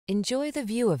Enjoy the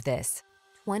view of this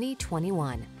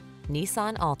 2021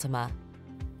 Nissan Altima.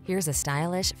 Here's a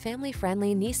stylish,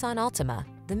 family-friendly Nissan Altima,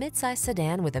 the midsize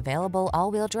sedan with available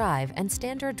all-wheel drive and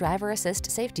standard driver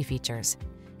assist safety features.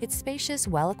 Its spacious,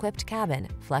 well-equipped cabin,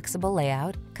 flexible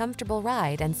layout, comfortable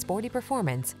ride, and sporty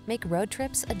performance make road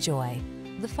trips a joy.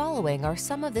 The following are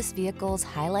some of this vehicle's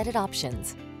highlighted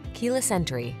options: keyless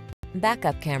entry,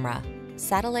 backup camera,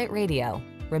 satellite radio,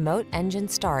 remote engine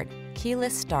start,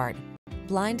 keyless start,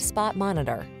 blind spot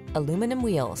monitor, aluminum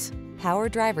wheels, power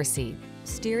driver seat,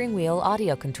 steering wheel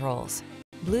audio controls,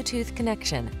 Bluetooth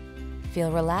connection.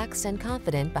 Feel relaxed and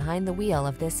confident behind the wheel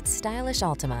of this stylish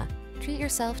Altima. Treat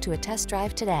yourself to a test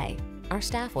drive today. Our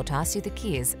staff will toss you the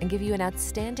keys and give you an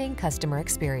outstanding customer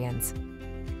experience.